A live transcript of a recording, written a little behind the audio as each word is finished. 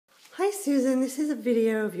Hi Susan, this is a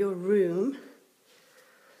video of your room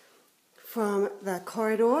from the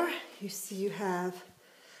corridor. You see you have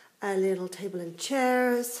a little table and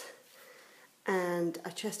chairs and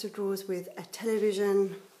a chest of drawers with a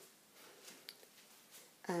television.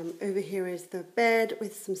 Over here is the bed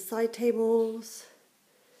with some side tables,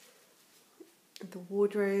 the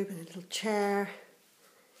wardrobe and a little chair.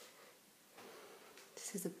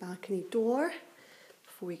 This is a balcony door.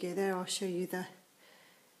 Before we go there, I'll show you the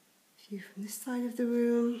view from this side of the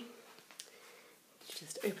room.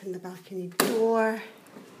 Just open the balcony door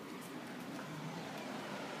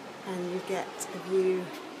and you get a view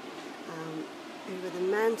over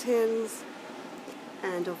the mountains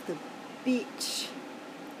and of the beach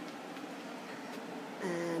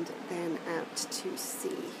and then out to sea.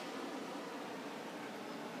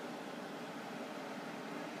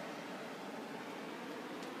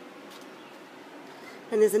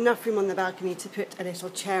 And there's enough room on the balcony to put a little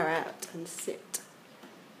chair out and sit.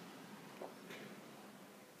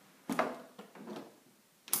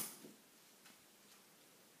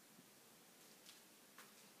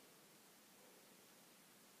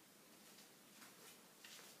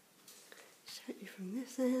 Show you from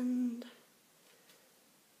this end.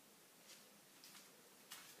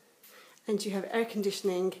 And you have air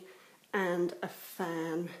conditioning and a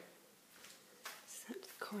fan. Set the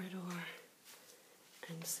corridor.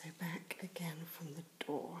 And so back again from the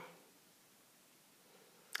door.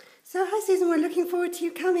 So hi Susan, we're looking forward to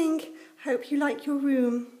you coming. Hope you like your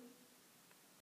room.